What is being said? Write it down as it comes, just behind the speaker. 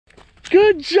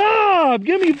Good job!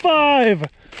 Give me 5.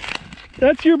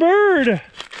 That's your bird.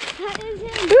 That is him.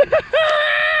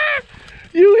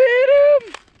 You hit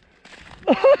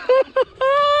him!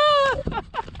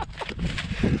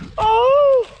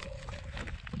 Oh!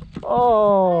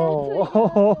 Oh!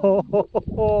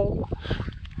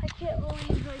 I can't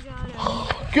believe I got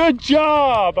him. Good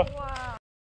job! Wow.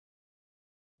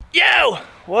 Yo!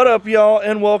 What up, y'all?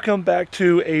 And welcome back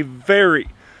to a very,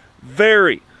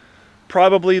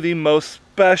 probably the most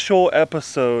special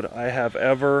episode I have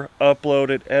ever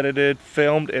uploaded, edited,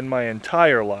 filmed in my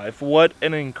entire life. What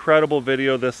an incredible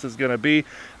video this is going to be.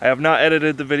 I have not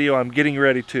edited the video. I'm getting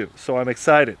ready to, so I'm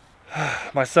excited.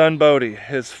 My son Bodie,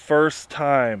 his first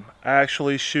time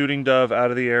actually shooting dove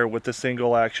out of the air with the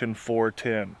single action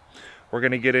 410. We're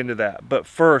going to get into that. But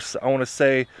first, I want to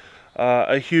say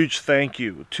a huge thank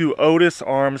you to Otis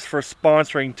Arms for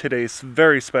sponsoring today's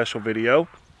very special video.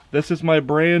 This is my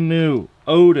brand new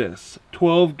Otis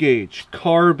 12 gauge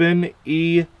Carbon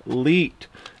Elite.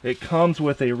 It comes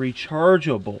with a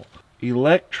rechargeable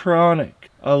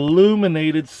electronic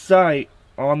illuminated sight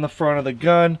on the front of the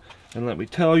gun. And let me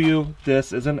tell you,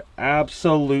 this is an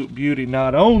absolute beauty.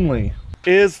 Not only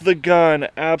is the gun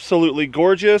absolutely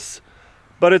gorgeous,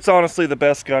 but it's honestly the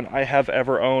best gun I have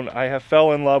ever owned. I have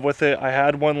fell in love with it. I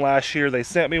had one last year. They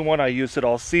sent me one. I used it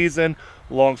all season.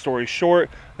 Long story short,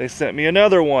 they sent me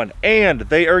another one. And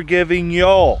they are giving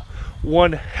y'all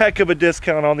one heck of a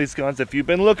discount on these guns. If you've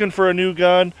been looking for a new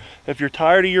gun, if you're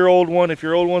tired of your old one, if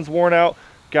your old one's worn out,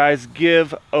 guys,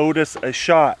 give Otis a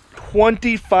shot.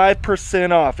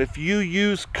 25% off if you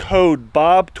use code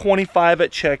BOB25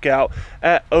 at checkout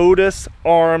at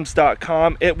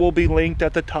otisarms.com. It will be linked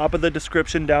at the top of the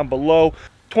description down below.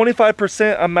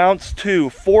 25% amounts to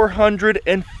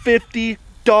 $450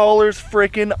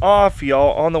 freaking off,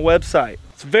 y'all, on the website.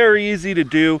 It's very easy to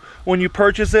do. When you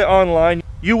purchase it online,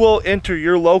 you will enter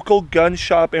your local gun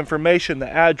shop information, the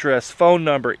address, phone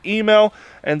number, email,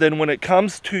 and then when it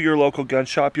comes to your local gun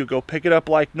shop, you'll go pick it up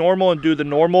like normal and do the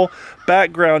normal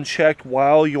background check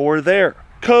while you're there.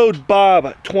 Code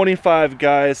BOB25,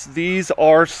 guys. These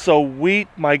are sweet.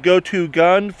 My go-to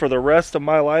gun for the rest of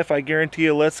my life, I guarantee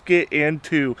you. Let's get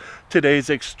into today's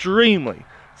extremely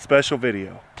special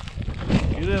video.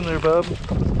 Get in there, bub. Is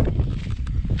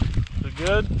it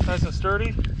good? Nice and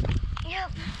sturdy?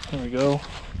 Yep. There we go.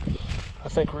 I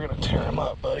think we're gonna tear him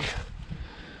up, buddy.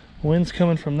 Wind's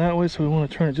coming from that way, so we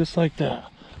want to turn it just like that.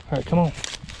 All right, come on.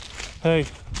 Hey,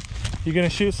 you gonna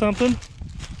shoot something?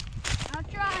 I'll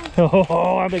try.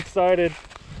 Oh, I'm excited.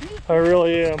 I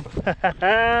really am.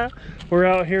 We're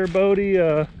out here, Bodie.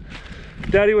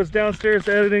 Daddy was downstairs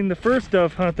editing the first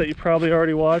dove hunt that you probably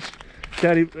already watched.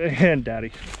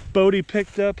 Bodie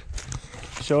picked up,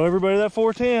 show everybody that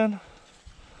 410.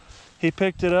 He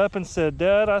picked it up and said,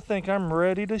 Dad, I think I'm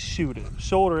ready to shoot it.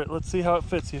 Shoulder it, let's see how it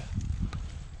fits you.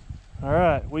 All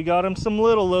right, we got him some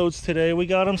little loads today. We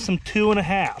got him some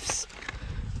 2.5s,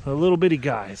 the little bitty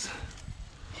guys.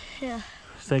 Yeah.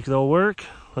 Think they'll work?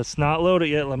 Let's not load it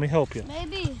yet, let me help you.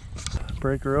 Maybe.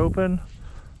 Break her open,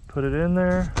 put it in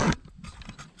there.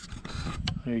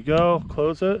 There you go,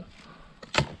 close it.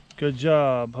 Good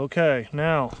job. Okay,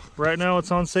 now, right now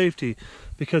it's on safety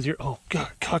because you're, oh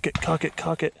God, cock it.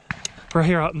 Right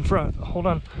here out in front. Hold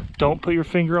on. Don't put your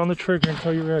finger on the trigger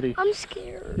until you're ready. I'm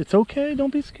scared. It's okay.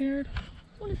 Don't be scared.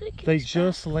 What if it kicks They back?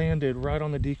 just landed right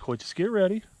on the decoy. Just get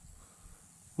ready.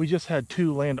 We just had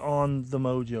 2 land on the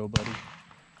mojo, buddy.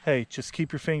 Hey, just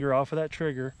keep your finger off of that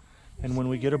trigger. And when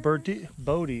we get a bird,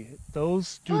 Bodie,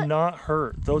 those do not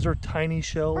hurt. Those are tiny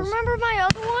shells. Remember my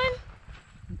other one?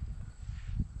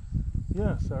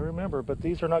 Yes, I remember. But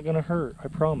these are not going to hurt. I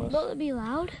promise. Will it be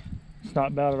loud? It's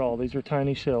not bad at all. These are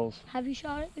tiny shells. Have you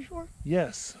shot it before?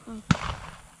 Yes. Oh.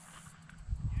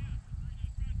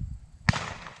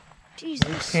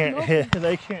 Jesus,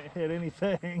 They can't hit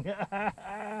anything.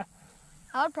 I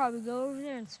would probably go over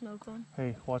there and smoke one.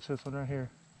 Hey, watch this one right here.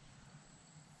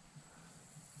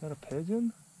 Is that a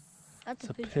pigeon? That's It's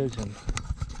a a pigeon. pigeon.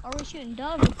 Are we shooting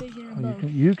dove or pigeon or both?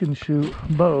 You can shoot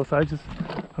both. I'm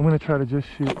going to try to just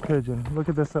shoot pigeon. Look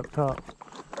at this up top.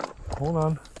 Hold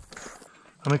on.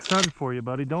 I'm excited for you,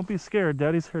 buddy. Don't be scared.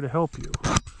 Daddy's here to help you.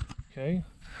 Okay?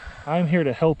 I'm here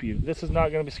to help you. This is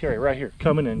not going to be scary. Right here.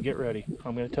 Coming in. Get ready.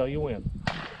 I'm going to tell you when.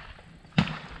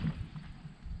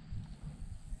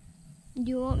 Do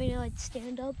you want me to like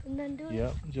stand up and then do it?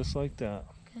 Yep, just like that.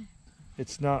 Okay.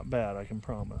 It's not bad, I can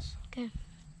promise. Okay.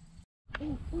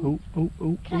 Oh.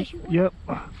 Can I shoot one? Yep.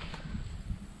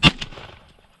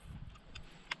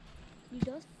 You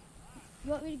does? You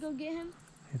want me to go get him?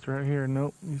 He's right here.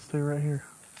 Nope, you stay right here.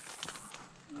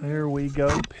 There we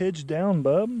go. Pitch down,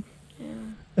 bub.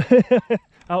 Yeah.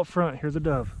 Out front, here's a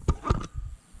dove.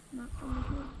 Not coming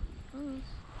here.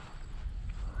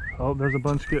 Oh, there's a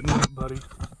bunch getting up, buddy.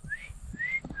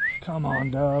 Come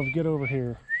on, dove, get over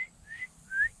here.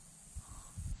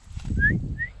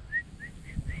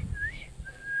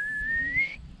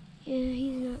 Yeah,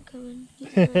 he's not coming.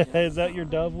 He's not Is that your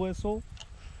dove whistle?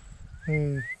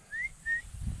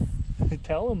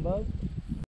 Tell him, bub.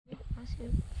 I see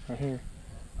him. Right here.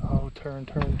 Oh, turn,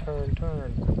 turn, turn,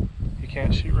 turn. You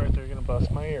can't shoot right there, you're gonna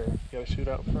bust my ear. You gotta shoot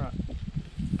out front.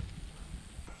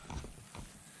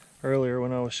 Earlier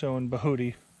when I was showing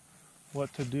Bodie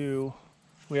what to do,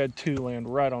 we had two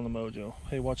land right on the mojo.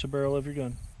 Hey, watch the barrel of your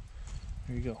gun.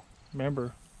 There you go.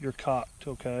 Remember, you're cocked,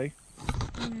 okay?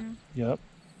 Yeah. Yep.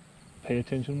 Pay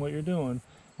attention to what you're doing.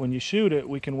 When you shoot it,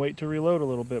 we can wait to reload a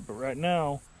little bit, but right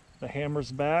now, the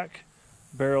hammer's back,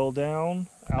 barrel down,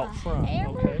 out front,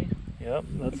 okay? Yep,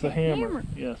 that's the hammer.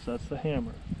 Yes, that's the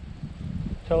hammer.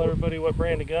 Tell everybody what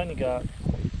brand of gun you got.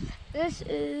 This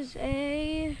is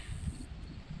a...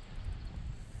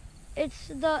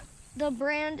 The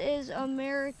brand is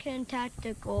American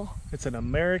Tactical. It's an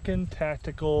American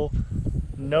Tactical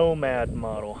Nomad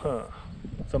model, huh?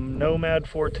 It's a Nomad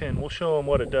 410. We'll show them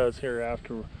what it does here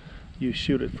after you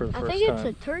shoot it for the first time. I think it's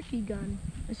a turkey gun.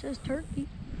 It says turkey.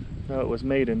 No, it was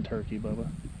made in Turkey, Bubba.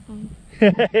 Oh.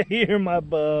 You're my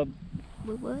bub.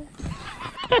 What?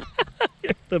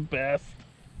 You're the best.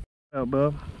 Oh,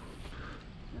 bub.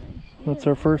 Nice. That's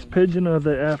our first pigeon of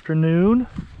the afternoon.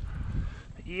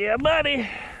 Yeah, buddy.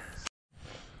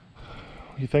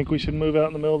 You think we should move out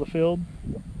in the middle of the field?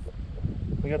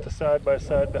 We got the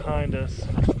side-by-side behind us.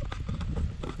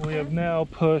 We have now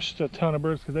pushed a ton of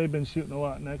birds because they've been shooting a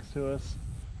lot next to us.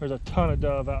 There's a ton of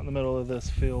dove out in the middle of this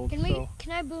field.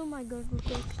 Can I boom my gun real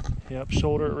quick? Yep,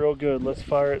 shoulder it real good. Let's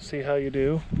fire it, see how you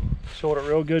do. Shoulder it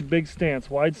real good, big stance,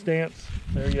 wide stance.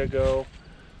 There you go.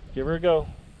 Give her a go.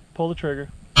 Pull the trigger.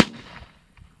 What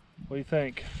do you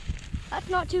think? That's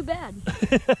not too bad.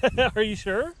 Are you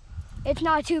sure? It's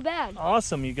not too bad.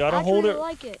 Awesome, you gotta hold it. I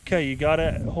like it. Okay, you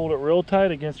gotta hold it real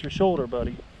tight against your shoulder,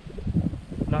 buddy.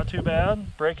 Not too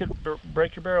bad. Break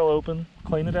your barrel open,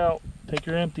 clean it out, take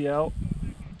your empty out.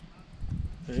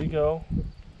 There you go.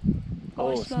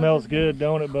 Oh, it smells good,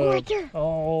 don't it, bub? Right there.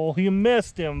 Oh, you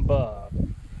missed him, bub.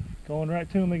 Going right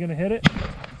to him, they gonna hit it?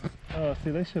 Oh,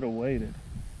 see, they should have waited.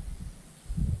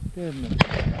 Goodness.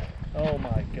 Oh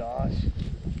my gosh.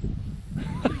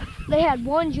 They had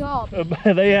one job.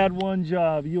 They had one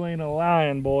job. You ain't a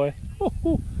lying, boy.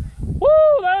 Woo,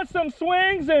 that's some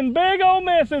swings and big old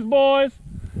misses, boys.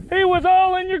 He was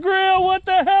all in your grill. What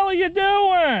the hell are you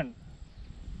doing?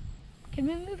 Can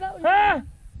we move out? Huh?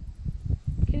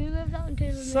 Can we move out into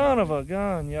the Son of a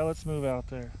gun. Yeah, let's move out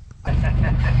there.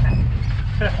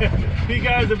 You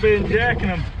guys have been jacking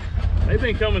them. They've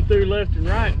been coming through left and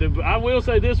right. I will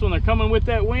say this, when they're coming with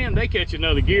that wind, they catch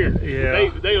another gear. Yeah.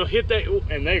 They'll hit that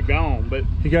and they're gone. But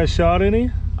you guys shot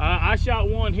any? I shot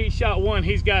one, he shot one,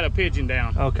 he's got a pigeon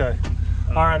down. Okay.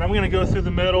 All right, I'm gonna go through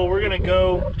the middle. We're gonna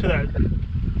go to that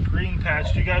green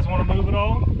patch. Do you guys want to move at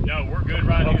all? No, we're good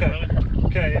right here, brother.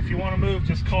 Okay, if you want to move,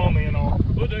 just call me and I'll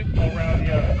round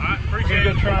you up. I appreciate We're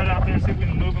gonna go try it out there, see if we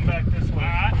can move them back this way. All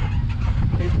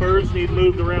right. These birds need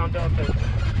moved around, don't they?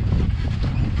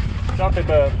 Don't they,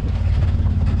 bub?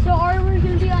 So are we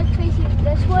going to be like facing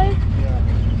this way?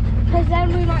 Yeah. Because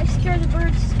then we might scare the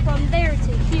birds from there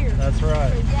to here. That's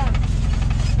right. Or down.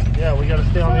 Yeah, we got to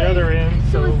stay on the other end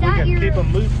so we can keep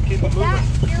them moving. Is that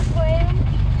your plan?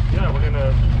 Yeah, we're going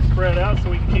to spread out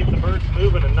so we can keep the birds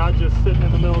moving and not just sitting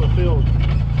in the middle of the field.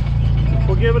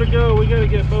 We'll give it a go. We got to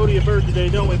get Bodie a bird today,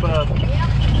 don't we, bub? Yep.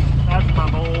 That's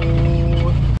my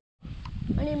boy.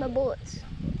 I need my bullets.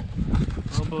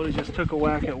 Oh, Bodie just took a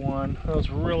whack at one. That was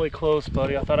really close,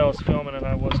 buddy. I thought I was filming and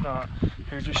I was not.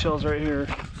 Here's your shells right here.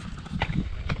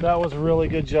 That was a really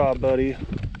good job, buddy.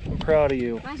 I'm proud of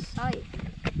you. Nice sight.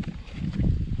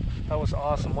 That was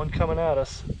awesome. One coming at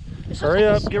us. Hurry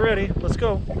up, get ready. Let's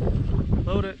go.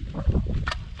 Load it.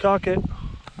 Cock it.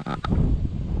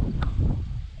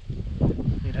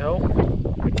 Need help?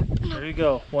 There you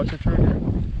go. Watch the trigger.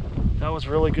 That was a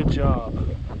really good job.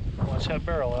 Watch that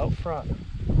barrel out front.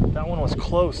 That one was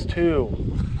close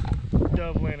too.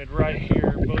 Dove landed right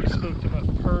here. Bodie spooked him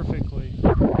up perfectly.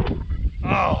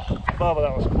 Oh, Bubba,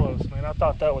 that was close, man. I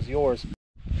thought that was yours.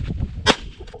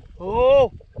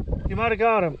 Oh, you might have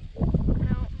got him.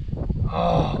 No.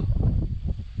 Oh.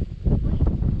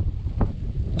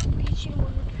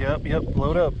 Yep,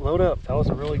 load up, load up. That was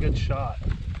a really good shot.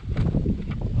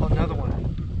 Oh, another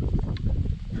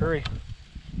one. Hurry.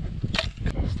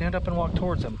 Stand up and walk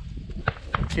towards him.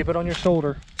 Keep it on your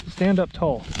shoulder. Stand up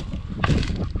tall.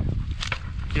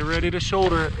 Get ready to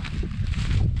shoulder it.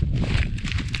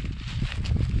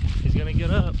 gonna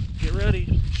get up. Get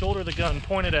ready. Shoulder the gun.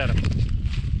 Point it at him.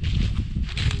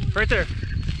 Right there.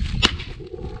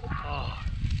 Oh,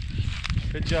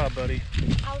 good job, buddy.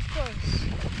 I was close.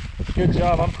 Good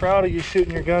job. I'm proud of you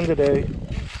shooting your gun today.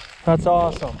 That's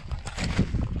awesome.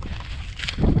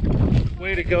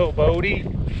 Way to go, Bodie.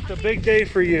 It's a big day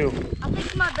for you. I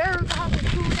think my barrels have to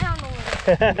cool down a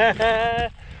little.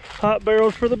 Hot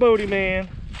barrels for the Bodie man.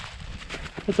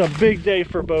 It's a big day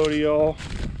for Bodie, y'all.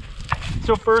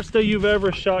 So first day you've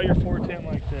ever shot your 410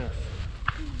 like this.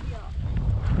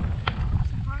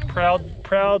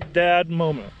 Proud dad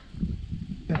moment.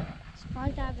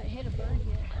 Surprised I haven't hit a bird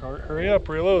yet. Hurry up,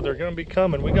 reload. They're gonna be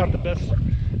coming. We got the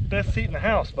best seat in the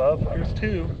house, bub. Here's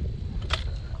 2.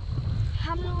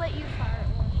 I'm gonna let you fire at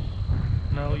one.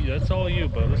 No, that's all you,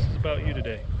 bub. This is about you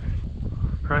today.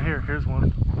 Right here, here's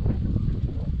one.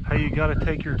 Hey, you gotta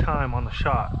take your time on the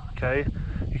shot, okay?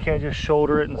 You can't just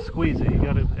shoulder it and squeeze it. You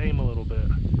gotta aim a little bit.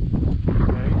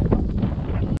 Okay?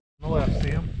 On the left, see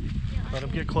him? Yeah, Let him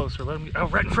get closer. Let him get, oh,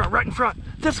 right in front, right in front.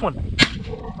 This one.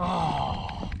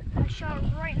 Oh. I shot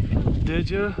him right in front. Did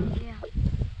you? Yeah.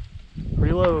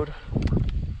 Reload.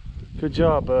 Good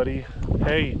job, buddy.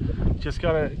 Hey, just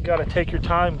gotta take your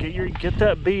time. Get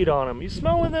that bead on him. You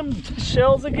smelling them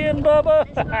shells again, Bubba?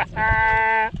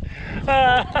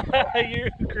 You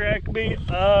crack me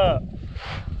up.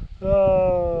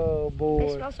 Oh boy.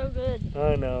 They smell so good.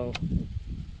 I know.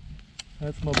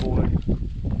 That's my boy.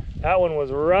 That one was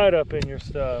right up in your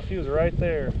stuff. He was right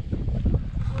there.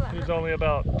 He was only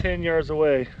about 10 yards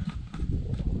away.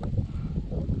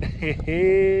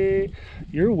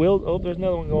 You're wild. Oh, there's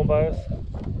another one going by us.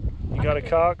 You got it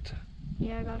cocked?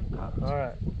 Yeah, I got it cocked. All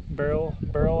right.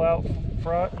 Barrel out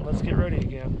front. And let's get ready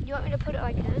again. You want me to put it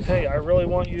like this? Hey, I really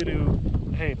want you to,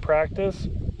 hey, practice.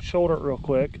 Shoulder it real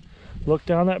quick. Look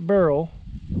down that barrel.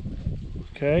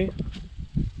 Okay.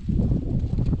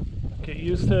 Get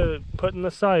used to putting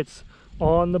the sights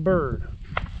on the bird.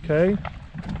 Okay.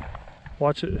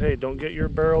 Watch it. Hey, don't get your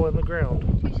barrel in the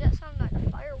ground. Does that sound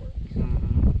like fireworks?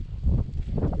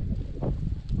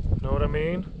 Know what I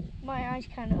mean? My eyes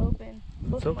kind of open.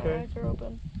 Both of okay. my eyes are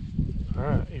open. All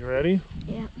right, you ready?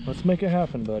 Yeah. Let's make it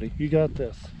happen, buddy. You got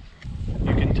this.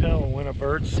 You can tell when a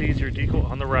bird sees your decoy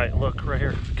on the right. Look, right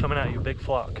here, coming at you, big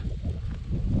flock.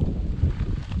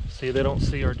 See, they don't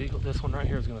see our decoy. This one right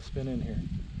here is gonna spin in here.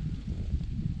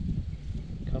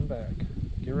 Come back,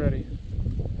 get ready.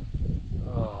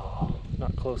 Oh,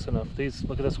 not close enough. These,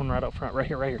 look at this one right up front, right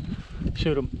here.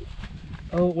 Shoot them.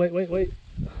 Oh, wait.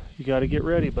 You gotta get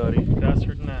ready, buddy,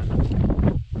 faster than that.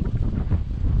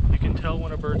 You can tell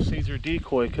when a bird sees your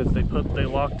decoy because they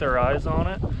lock their eyes on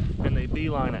it and they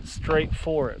beeline it straight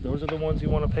for it. Those are the ones you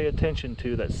want to pay attention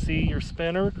to, that see your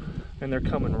spinner and they're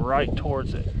coming right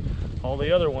towards it. All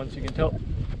the other ones you can tell.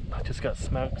 I just got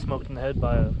smoked in the head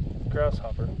by a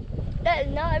grasshopper. That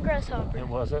is not a grasshopper. It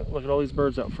wasn't. Look at all these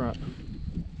birds out front.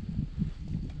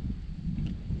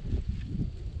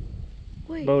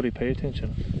 Wait. Bodie, pay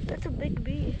attention. That's a big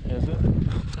bee. Is it?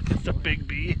 It's a big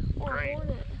bee. Or Great.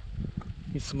 hornet.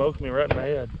 He smoked me right in the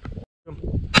head.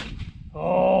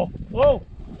 Oh, whoa!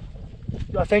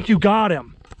 I think you got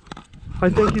him.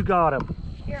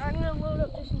 Here, I'm gonna load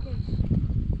up just in case.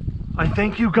 I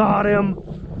think you got him.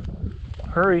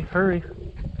 Hurry, buddy.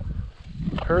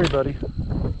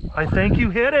 I think you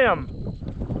hit him.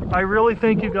 I really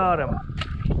think you got him.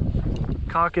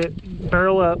 Cock it.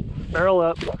 Barrel up.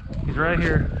 He's right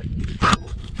here.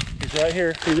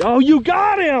 Oh, you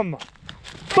got him!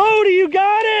 Bodie, you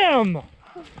got him!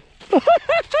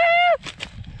 Woo-hoo-hoo!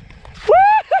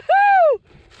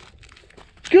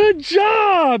 Good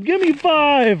job! Give me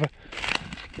 5.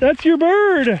 That's your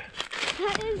bird.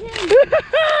 That is him.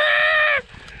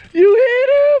 You hit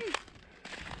him!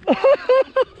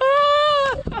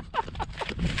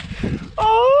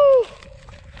 Oh!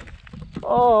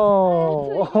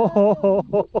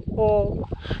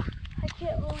 I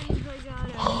can't believe I got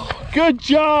him. Good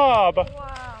job!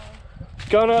 Wow.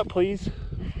 Gun up, please.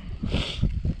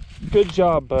 Good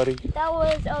job, buddy. That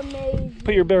was amazing.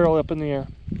 Put your barrel up in the air.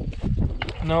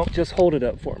 No, just hold it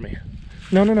up for me.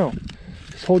 No.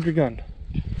 Just hold your gun.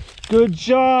 Good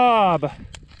job.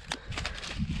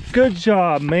 Good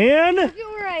job, man. Look at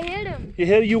where I hit him.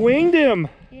 You winged him.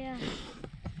 Yeah.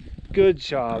 Good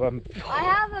job. I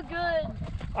have a good...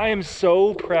 I am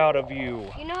so proud of you.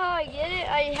 You know how I get it?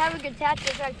 I have a good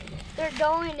tactic. Like, they're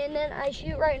going and then I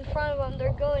shoot right in front of them.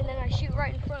 They're going and then I shoot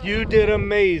right in front of them. You did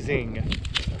amazing.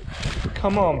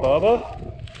 Come on, Bubba.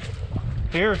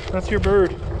 Here, that's your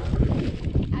bird. I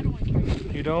don't want to try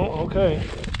it. You don't? Okay.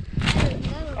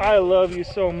 I love you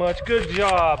so much. Good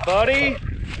job, buddy.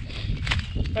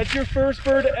 That's your first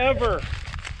bird ever.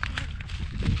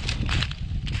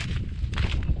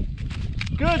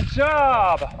 Good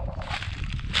job.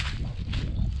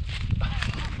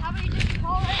 How about you just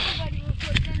call everybody real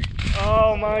quick then?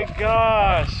 Oh my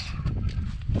gosh.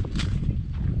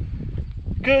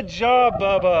 Good job,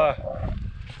 Bubba.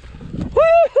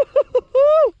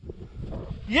 Woo!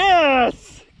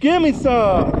 Yes! Give me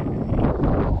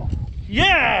some.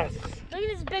 Yes! Look at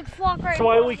this big flock right That's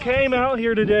why we came out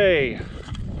here today.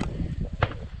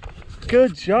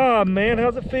 Good job, man.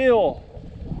 How's it feel?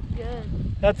 Good.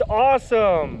 That's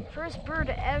awesome. First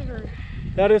bird ever.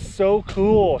 That is so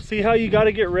cool. See how you got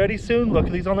to get ready soon? Look,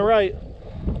 he's on the right.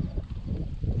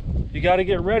 You got to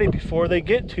get ready before they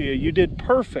get to you. You did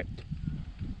perfect.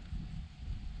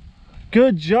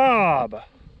 Good job.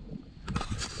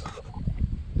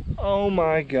 Oh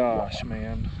my gosh,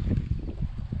 man.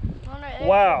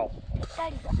 Wow.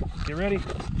 Get ready.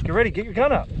 Get ready. Get your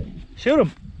gun up. Shoot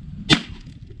him.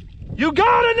 You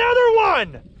got another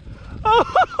one.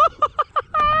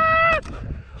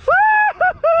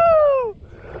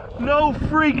 No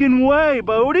freaking way,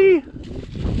 Bodie.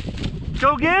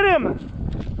 Go get him.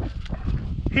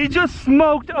 He just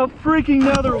smoked a freaking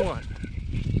another one.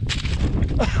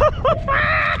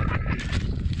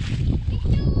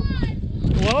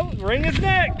 Well, wring his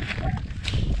neck.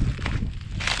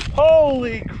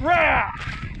 Holy crap.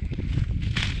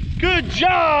 Good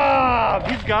job.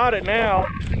 He's got it now.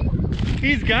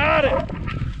 He's got it.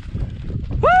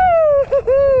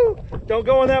 Woo! Don't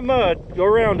go in that mud. Go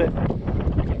around it.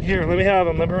 Here, let me have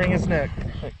him. Let me wring his neck.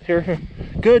 Here.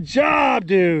 Good job,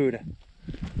 dude.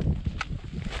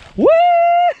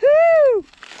 Woo-hoo!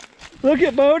 Look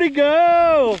at Bodie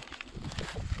go.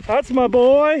 That's my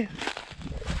boy.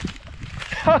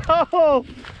 Oh,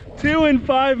 2 in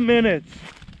 5 minutes.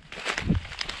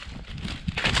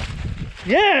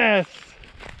 Yes.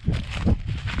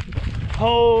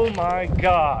 Oh my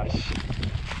gosh.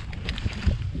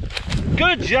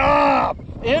 Good job.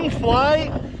 In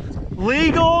flight,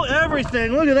 legal,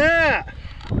 everything. Look at that.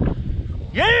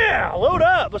 Yeah, load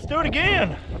up. Let's do it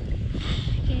again.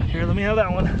 Here, let me have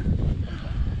that one.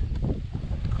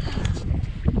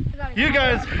 You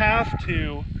guys have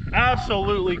to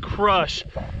absolutely crush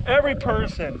every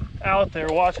person out there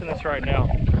watching this right now.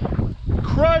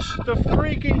 Crush the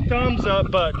freaking thumbs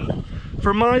up button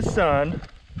for my son.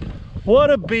 What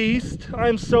a beast.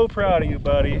 I'm so proud of you,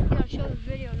 buddy. You gotta show the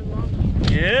video to Mom.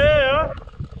 Yeah.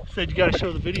 Said you gotta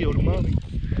show the video to Mommy.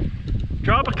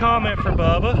 Drop a comment for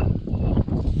Bubba.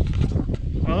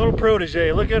 My little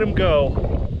protege. Look at him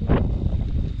go.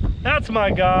 That's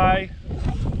my guy.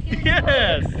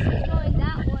 Yes. He's going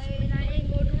that way and I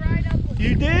angled right up with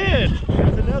You did.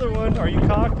 There's another one. Are you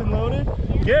cocked and loaded?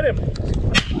 Yeah. Get him.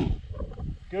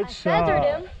 Good shot. feathered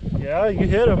him. Yeah, you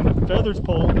hit him. Feathers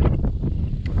pulled.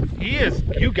 He is.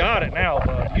 You got it now,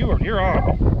 bud. You're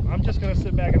on. I'm just gonna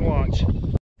sit back and watch.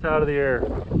 It's out of the air.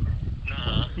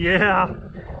 Yeah.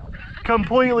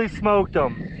 Completely smoked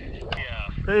him.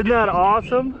 Yeah. Isn't that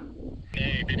awesome?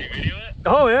 Hey, did you video it?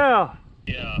 Oh yeah.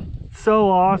 Yeah. So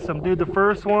awesome, dude. The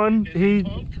first one, Is it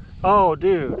smoked? oh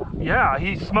dude, yeah,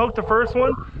 he smoked the first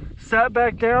one, sat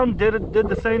back down, did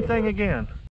the same thing again.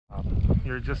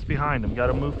 You're just behind him. Got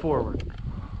to move forward.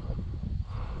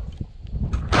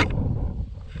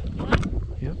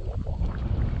 Yep.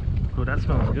 Oh, that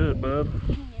smells good, bub.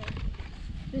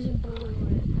 This is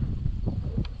blue.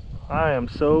 I am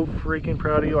so freaking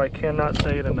proud of you. I cannot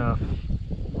say it enough.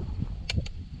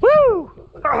 Woo!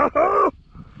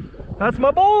 That's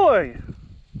my boy.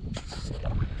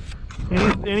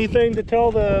 Anything to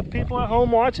tell the people at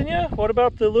home watching you? What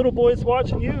about the little boys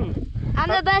watching you? I'm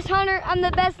the best hunter. I'm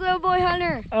the best little boy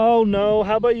hunter. Oh no,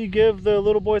 how about you give the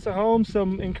little boys at home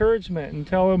some encouragement and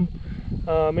tell them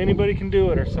anybody can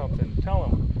do it or something. Tell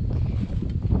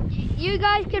them. You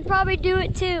guys could probably do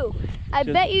it too. I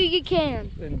bet you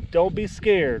can. And don't be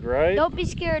scared, right? Don't be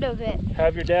scared of it.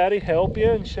 Have your daddy help you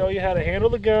and show you how to handle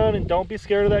the gun, and don't be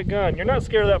scared of that gun. You're not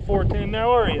scared of that 410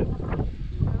 now, are you? No.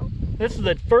 This is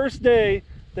the first day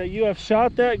that you have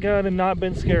shot that gun and not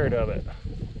been scared of it.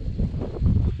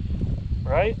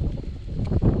 Right?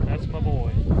 That's my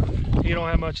boy. He don't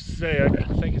have much to say. I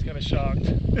think he's kind of shocked.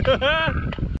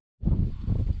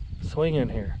 Swing in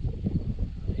here.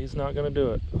 He's not gonna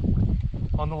do it.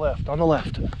 On the left, on the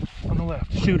left, on the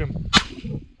left. Shoot him.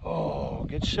 Oh,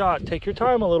 good shot. Take your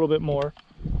time a little bit more.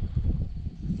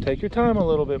 Take your time a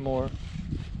little bit more.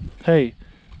 Hey,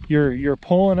 you're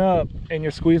pulling up and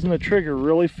you're squeezing the trigger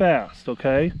really fast,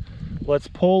 okay? Let's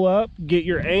pull up, get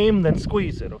your aim, then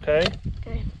squeeze it, okay?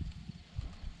 Okay.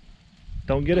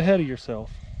 Don't get ahead of yourself.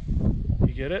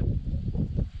 You get it?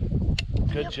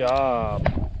 Good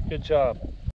job. Good job.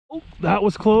 Oh, that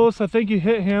was close. I think you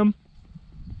hit him.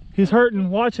 He's hurting.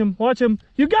 Watch him. Watch him.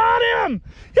 You got him!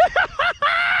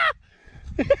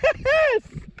 Yes!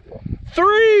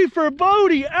 3 for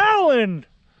Bodie Allen.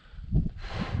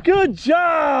 Good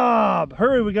job.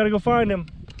 Hurry, we got to go find him.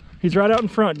 He's right out in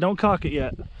front. Don't cock it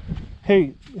yet.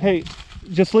 Hey,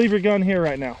 just leave your gun here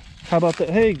right now. How about that?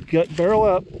 Hey, barrel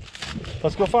up.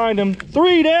 Let's go find him.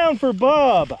 3 down for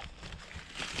Bob.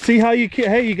 See how you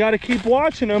got to keep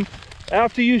watching them.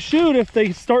 After you shoot, if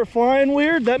they start flying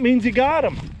weird, that means you got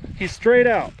him. He's straight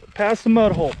out, past the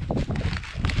mud hole.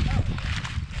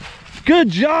 Good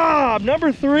job,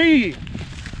 number 3.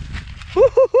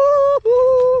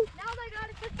 Woo-hoo-hoo-hoo. Now they got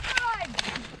it subscribe.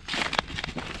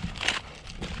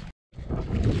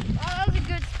 Oh, that was a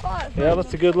good spot. Yeah,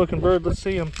 that's a good looking bird. Let's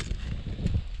see him.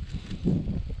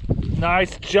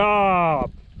 Nice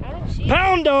job. I don't see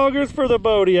Pound doggers for the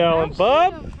Bodie Allen,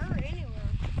 Bub. him hurt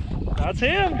anywhere. That's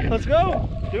him. Let's go.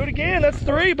 Do it again. That's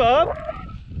 3, Bub.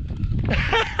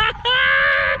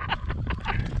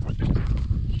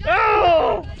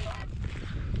 Oh!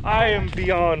 I am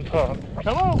beyond pumped.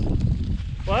 Come on.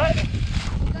 What? You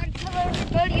gotta tell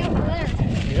everybody over there.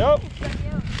 Yep.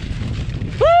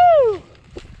 Woo!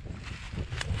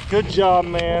 Good job,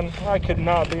 man. I could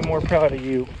not be more proud of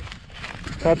you.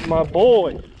 That's my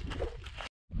boy.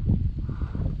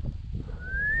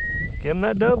 Give him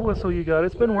that dove whistle you got.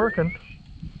 It's been working.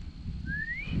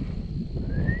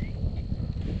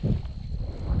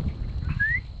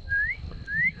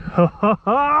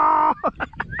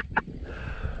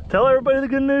 Tell everybody the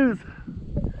good news.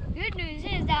 Good news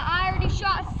is that I already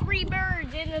shot 3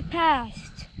 birds in the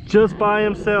past. Just by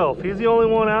himself. He's the only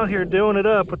one out here doing it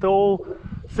up with the old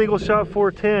single shot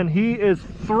 410. He is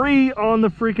 3 on the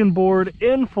freaking board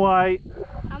in flight.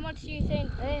 How much do you think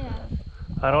they have?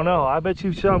 I don't know. I bet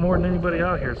you've shot more than anybody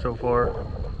out here so far.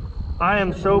 I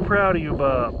am so proud of you,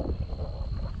 Bob.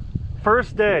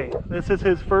 First day. This is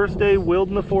his first day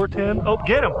wielding the 410. Oh,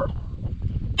 get him!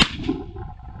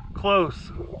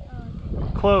 Close.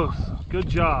 Close. Good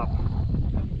job.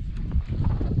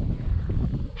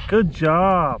 Good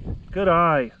job. Good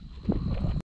eye.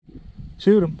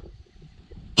 Shoot him.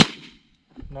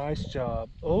 Nice job.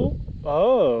 Oh.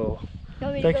 Oh.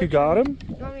 Think you got him?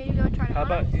 You want me to go try to How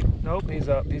about you? Nope, he's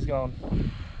up. He's gone.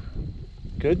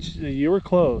 Good. You were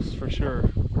close for sure.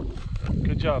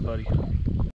 Good job, buddy.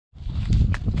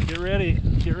 Get ready.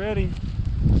 Get ready.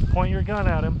 Point your gun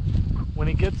at him. When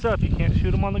he gets up, you can't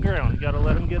shoot him on the ground. You got to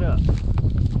let him get up.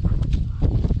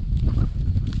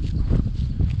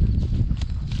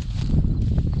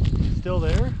 He's still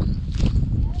there?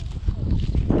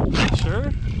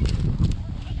 Sure?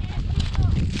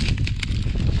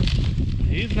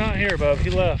 He's not here, Bub. He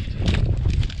left.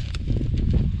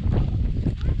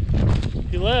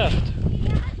 He left.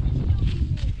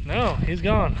 No, he's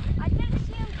gone. I didn't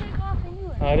see him take off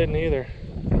anyway. I didn't either.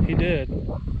 He did.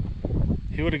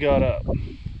 He would have got up.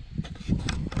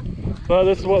 But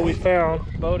this is what we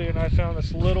found. Bodie and I found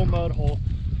this little mud hole.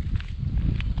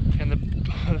 And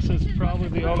this is probably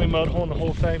the only mud hole in the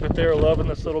whole thing, but they're loving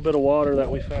this little bit of water that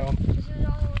we found. This is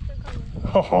all what they're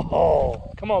coming.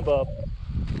 Oh, come on, Bub.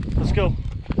 Let's go.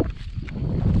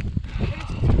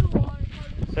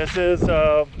 This is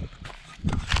the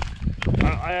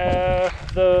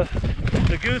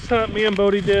goose hunt me and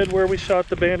Bodie did where we shot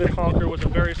the banded honker was a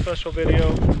very special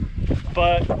video,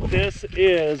 but this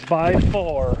is by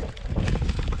far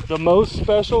the most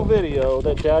special video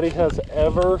that Daddy has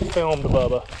ever filmed,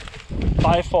 Bubba.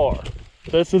 By far.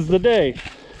 This is the day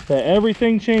that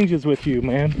everything changes with you,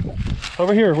 man.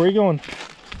 Over here, where are you going?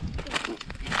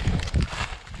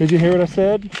 Did you hear what I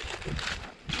said?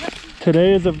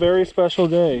 Today is a very special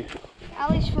day.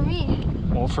 At least for me.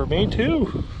 Well, for me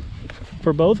too.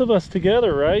 For both of us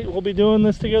together, right? We'll be doing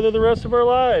this together the rest of our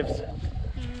lives.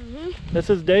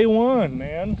 This is day 1,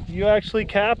 man. You actually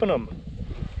capping them.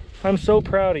 I'm so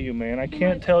proud of you, man. I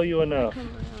can't tell you enough.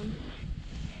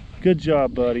 Good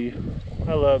job, buddy.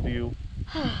 I love you.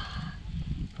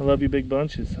 I love you big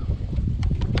bunches.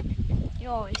 You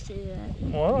always say that.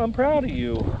 Well, I'm proud of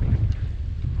you.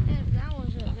 If that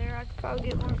wasn't there, I could probably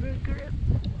get more good grip.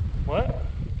 What?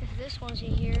 If this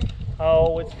wasn't here.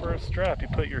 Oh, it's for a strap. You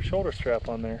put your shoulder strap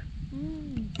on there.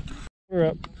 We're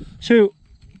up. Shoot.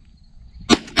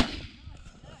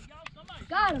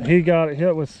 Got him. He got it.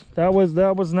 That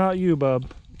was not you, Bub.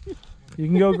 You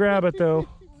can go grab it though.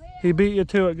 He beat you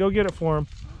to it. Go get it for him.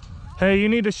 Hey, you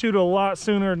need to shoot a lot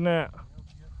sooner than that.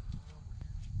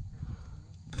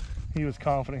 He was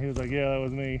confident. He was like, "Yeah, that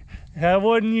was me." That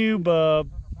wasn't you, Bub.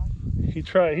 He's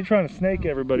trying to snake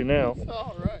everybody now.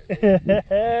 All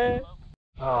right.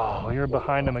 Oh, you're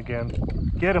behind him again.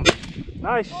 Get him.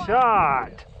 Nice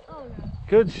shot. Oh, no.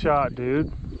 Good shot,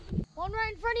 dude. One right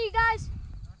right in front of you guys.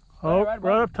 Oh,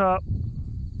 right up top.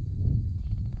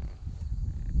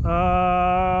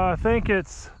 I think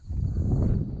it's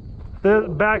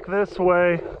back this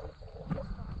way.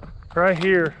 Right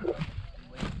here.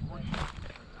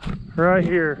 Right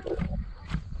here.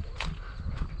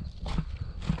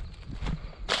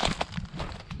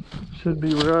 Should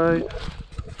be right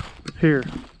here.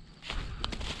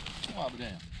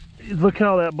 Look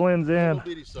how that blends in.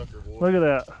 Look at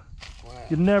that. Wow.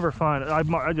 You'd never find it.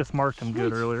 I just marked him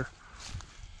good earlier.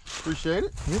 Appreciate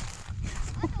it. Yep.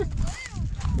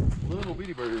 Little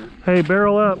bitty bird. Hey,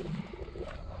 barrel up.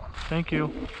 Thank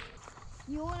you.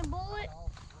 You want a bullet?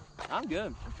 I'm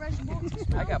good. A fresh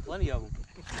bullet? I got plenty of them.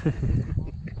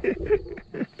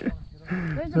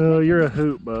 Oh, you're a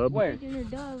hoot, bub. Where? Chicken or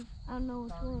dove. I don't know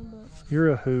which one, but.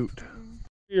 You're a hoot.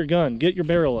 Your gun. Get your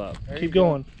barrel up. There Keep you go.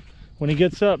 going. When he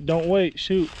gets up, don't wait.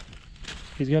 Shoot.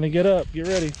 He's gonna get up. Get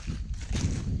ready.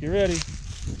 Get ready.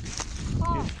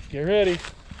 Oh. Get ready.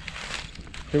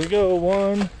 Here we go.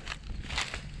 1,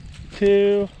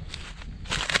 2.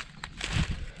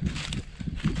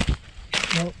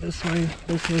 No, this way.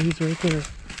 This way. He's right there.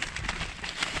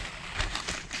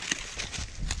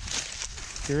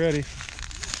 Get ready.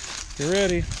 Get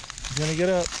ready. He's gonna get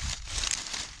up.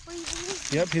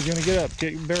 Yep, he's gonna get up.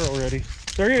 Get your barrel ready.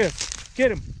 There he is.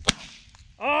 Get him.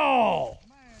 Oh,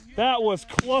 that was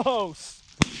close.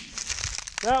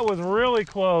 That was really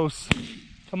close.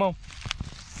 Come on.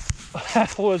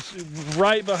 That was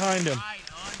right behind him.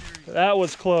 That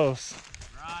was close.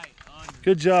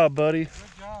 Good job, buddy.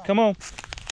 Come on.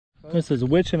 This is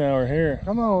witching hour here.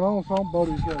 Come on,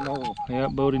 Bodie's getting old. Yeah,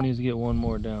 Bodie needs to get one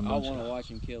more down. I want to watch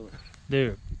him kill it.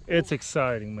 Dude, it's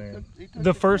exciting, man.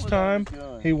 The first time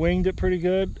he winged it pretty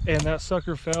good, and that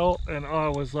sucker fell, and I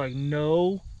was like,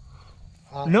 no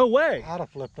way. I'd have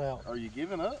flipped out. Are you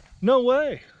giving up? No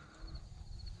way.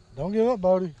 Don't give up,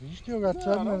 Bodie. You still got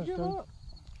 7 minutes, dude.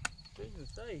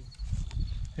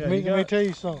 Yeah, Let me tell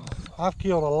you something. I've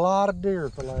killed a lot of deer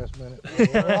at the last minute.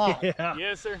 A lot. Yeah.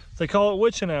 Yes, sir. They call it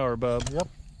witching hour, bub. Yep.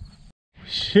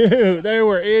 Shoot, they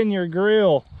were in your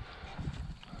grill.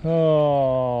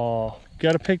 Oh,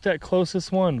 got to pick that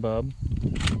closest one, bub.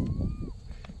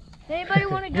 Anybody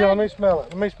want a gun? Yeah, let me smell it.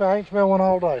 Let me smell. I ain't smelled one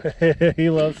all day. He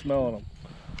loves smelling them.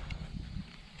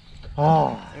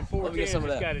 Ah, And 4 Let me get some of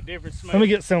that. got a different smell. Let me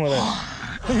get some of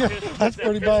that. that's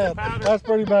pretty bad. That's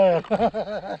pretty bad.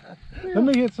 Let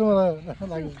me get some of that.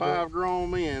 Like 5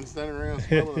 grown men standing around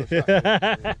smelling a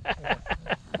shotgun.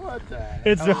 What the heck?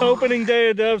 It's the opening day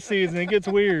of dove season. It gets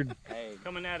weird. Hey,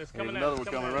 coming at us, There's coming at another us.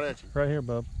 one coming right at you. Right here,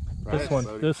 bub. Right This at you, one.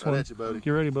 Bodie. This Right one. at you, Bodie. Get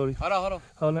ready, Bodie. Hold on, hold on.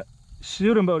 Oh, no.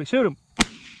 Shoot him, Bodie. Shoot him.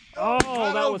 Oh,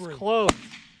 Right that was over him. close.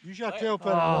 you shot tail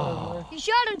feather. Oh. You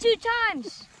shot him 2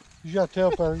 times. You shot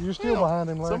tail feather. You're still behind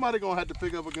him, Larry. Somebody gonna have to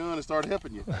pick up a gun and start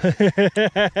helping you. I should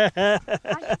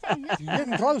say this. You're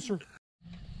getting closer.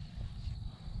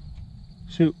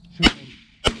 Shoot.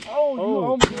 Oh, you Oh,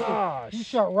 almost. gosh. You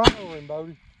shot right over him,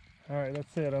 Bodie. All right,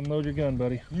 that's it. Unload your gun,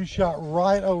 buddy. You shot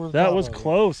right over the That top was of him.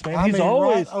 close, man. I He's mean,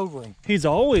 always right over him. he's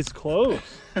always close.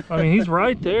 I mean, he's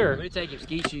right Let there. me take him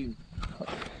ski shooting.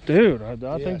 Dude, I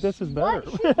think Yes. this is better.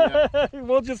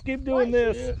 We'll just keep doing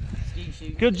this. Ski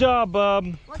shooting. Good job, Bob.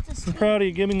 What's a I'm ski? proud of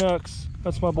you. Give me Nux.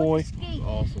 That's my boy. What's a ski?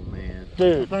 Awesome, man. The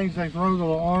Dude, things they throw, the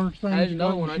little orange things. There's you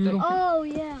another go one and right shoot there. 'em. Oh,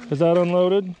 yeah. is that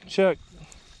unloaded? Check.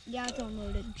 Yeah, it's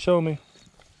unloaded. Show me.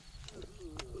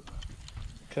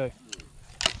 Okay.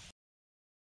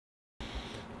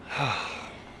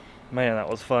 Man, that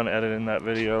was fun editing that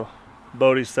video.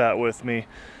 Bodie sat with me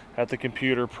at the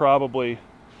computer, probably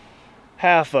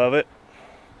half of it,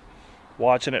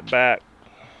 watching it back.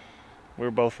 We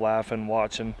were both laughing,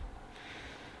 watching.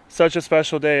 Such a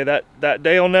special day. That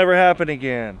day will never happen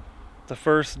again. The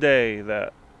first day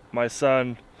that my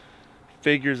son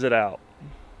figures it out.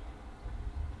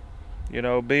 You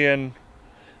know, being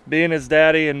his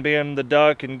daddy and being the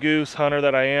duck and goose hunter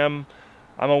that I am,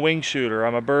 I'm a wing shooter.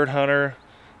 I'm a bird hunter.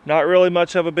 Not really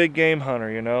much of a big game hunter,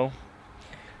 you know.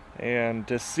 And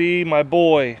to see my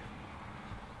boy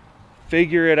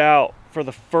figure it out for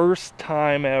the first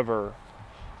time ever,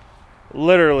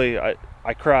 literally, I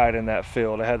cried in that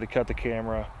field. I had to cut the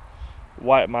camera,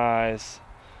 wipe my eyes,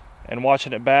 and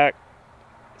watching it back,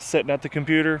 sitting at the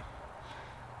computer,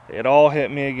 it all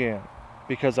hit me again.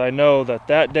 Because I know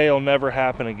that day will never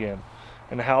happen again.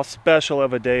 And how special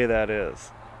of a day that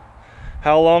is.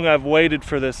 How long I've waited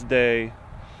for this day,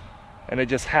 and it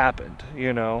just happened,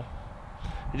 you know.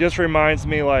 It just reminds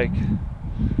me, like,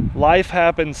 life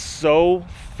happens so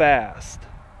fast.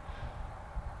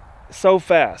 So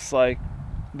fast. Like,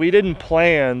 we didn't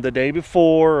plan the day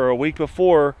before or a week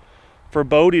before for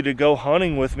Bodie to go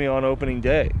hunting with me on opening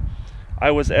day.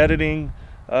 I was editing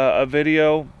a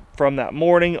video from that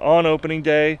morning on opening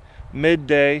day,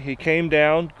 midday. He came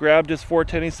down, grabbed his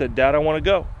 410, he said, "Dad, I want to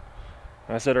go."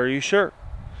 And I said, "Are you sure?"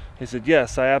 He said,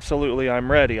 "Yes,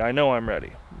 I'm ready. I know I'm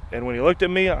ready." And when he looked at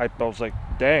me, I was like,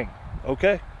 dang,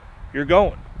 okay, you're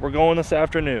going. We're going this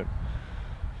afternoon.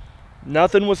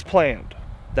 Nothing was planned.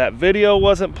 That video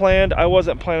wasn't planned. I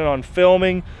wasn't planning on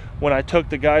filming when I took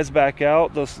the guys back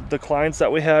out, the clients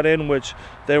that we had in, which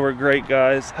they were great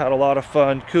guys, had a lot of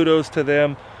fun. Kudos to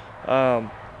them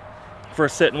for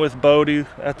sitting with Bodie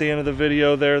at the end of the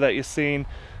video there that you seen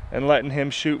and letting him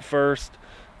shoot first.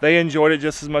 They enjoyed it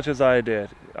just as much as I did.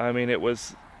 I mean, it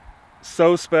was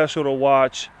so special to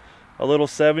watch a little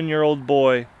 7-year-old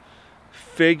boy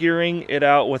figuring it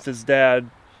out with his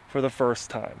dad for the first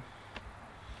time.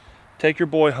 Take your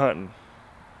boy hunting.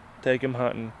 Take him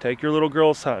hunting. Take your little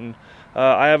girls hunting.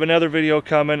 I have another video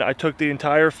coming. I took the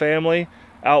entire family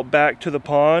out back to the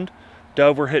pond.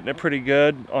 Dove were hitting it pretty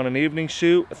good on an evening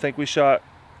shoot. I think we shot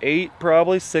 8,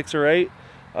 probably 6 or 8.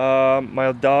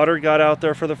 My daughter got out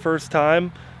there for the first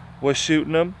time, was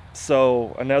shooting them.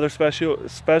 So another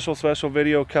special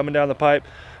video coming down the pipe.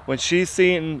 When she's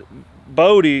seen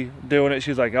Bodie doing it,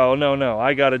 she's like, "Oh no,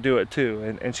 I got to do it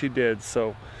too," and she did.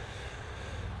 So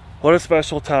what a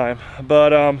special time.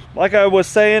 But like I was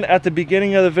saying at the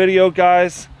beginning of the video,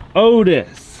 guys,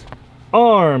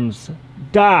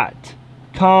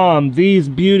 OtisArms.com. These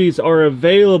beauties are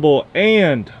available,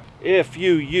 and if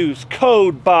you use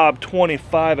code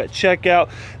BOB25 at checkout,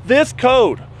 this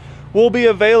code will be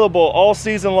available all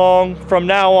season long from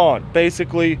now on,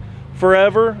 basically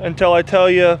forever, until I tell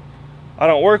you I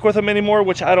don't work with them anymore,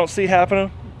 which I don't see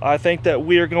happening. I think that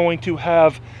we are going to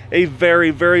have a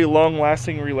very, very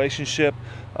long-lasting relationship.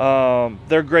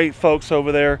 They're great folks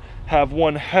over there, have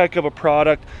one heck of a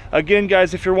product. Again,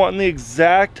 guys, if you're wanting the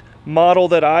exact model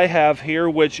that I have here,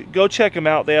 which go check them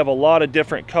out, they have a lot of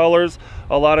different colors,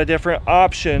 a lot of different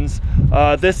options.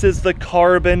 This is the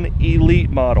Carbon Elite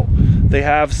model. They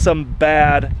have some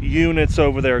bad units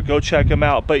over there. Go check them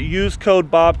out, but use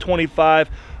code BOB25.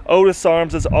 Otis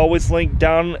Arms is always linked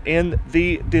down in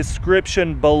the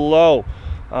description below.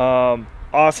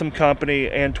 Awesome company,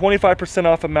 and 25%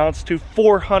 off amounts to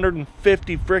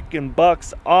 450 freaking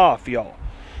bucks off, y'all.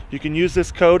 You can use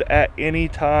this code at any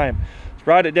time.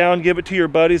 Write it down, give it to your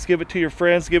buddies, give it to your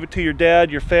friends, give it to your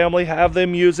dad, your family, have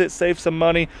them use it, save some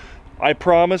money. I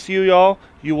promise you, y'all,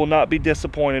 you will not be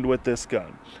disappointed with this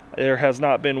gun. There has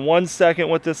not been 1 second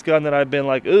with this gun that I've been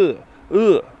like, ugh,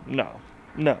 no.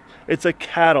 It's a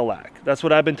Cadillac. That's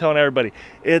what I've been telling everybody.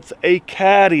 It's a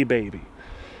caddy, baby.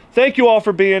 Thank you all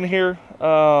for being here.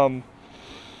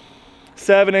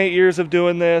 7, 8 years of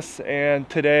doing this, and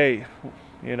today,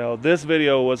 you know, this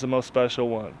video was the most special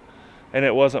one, and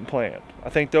it wasn't planned. I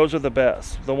think those are the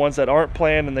best, the ones that aren't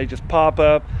planned and they just pop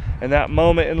up, and that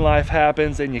moment in life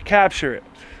happens and you capture it.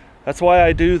 That's why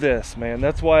I do this, man.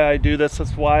 That's why I do this.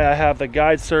 That's why I have the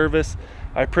guide service.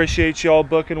 I appreciate y'all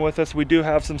booking with us. We do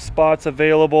have some spots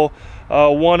available,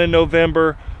 1 in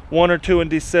November, 1 or 2 in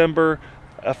December,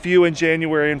 a few in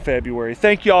January and February.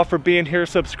 Thank y'all for being here.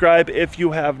 Subscribe if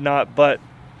you have not, but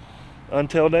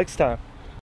until next time.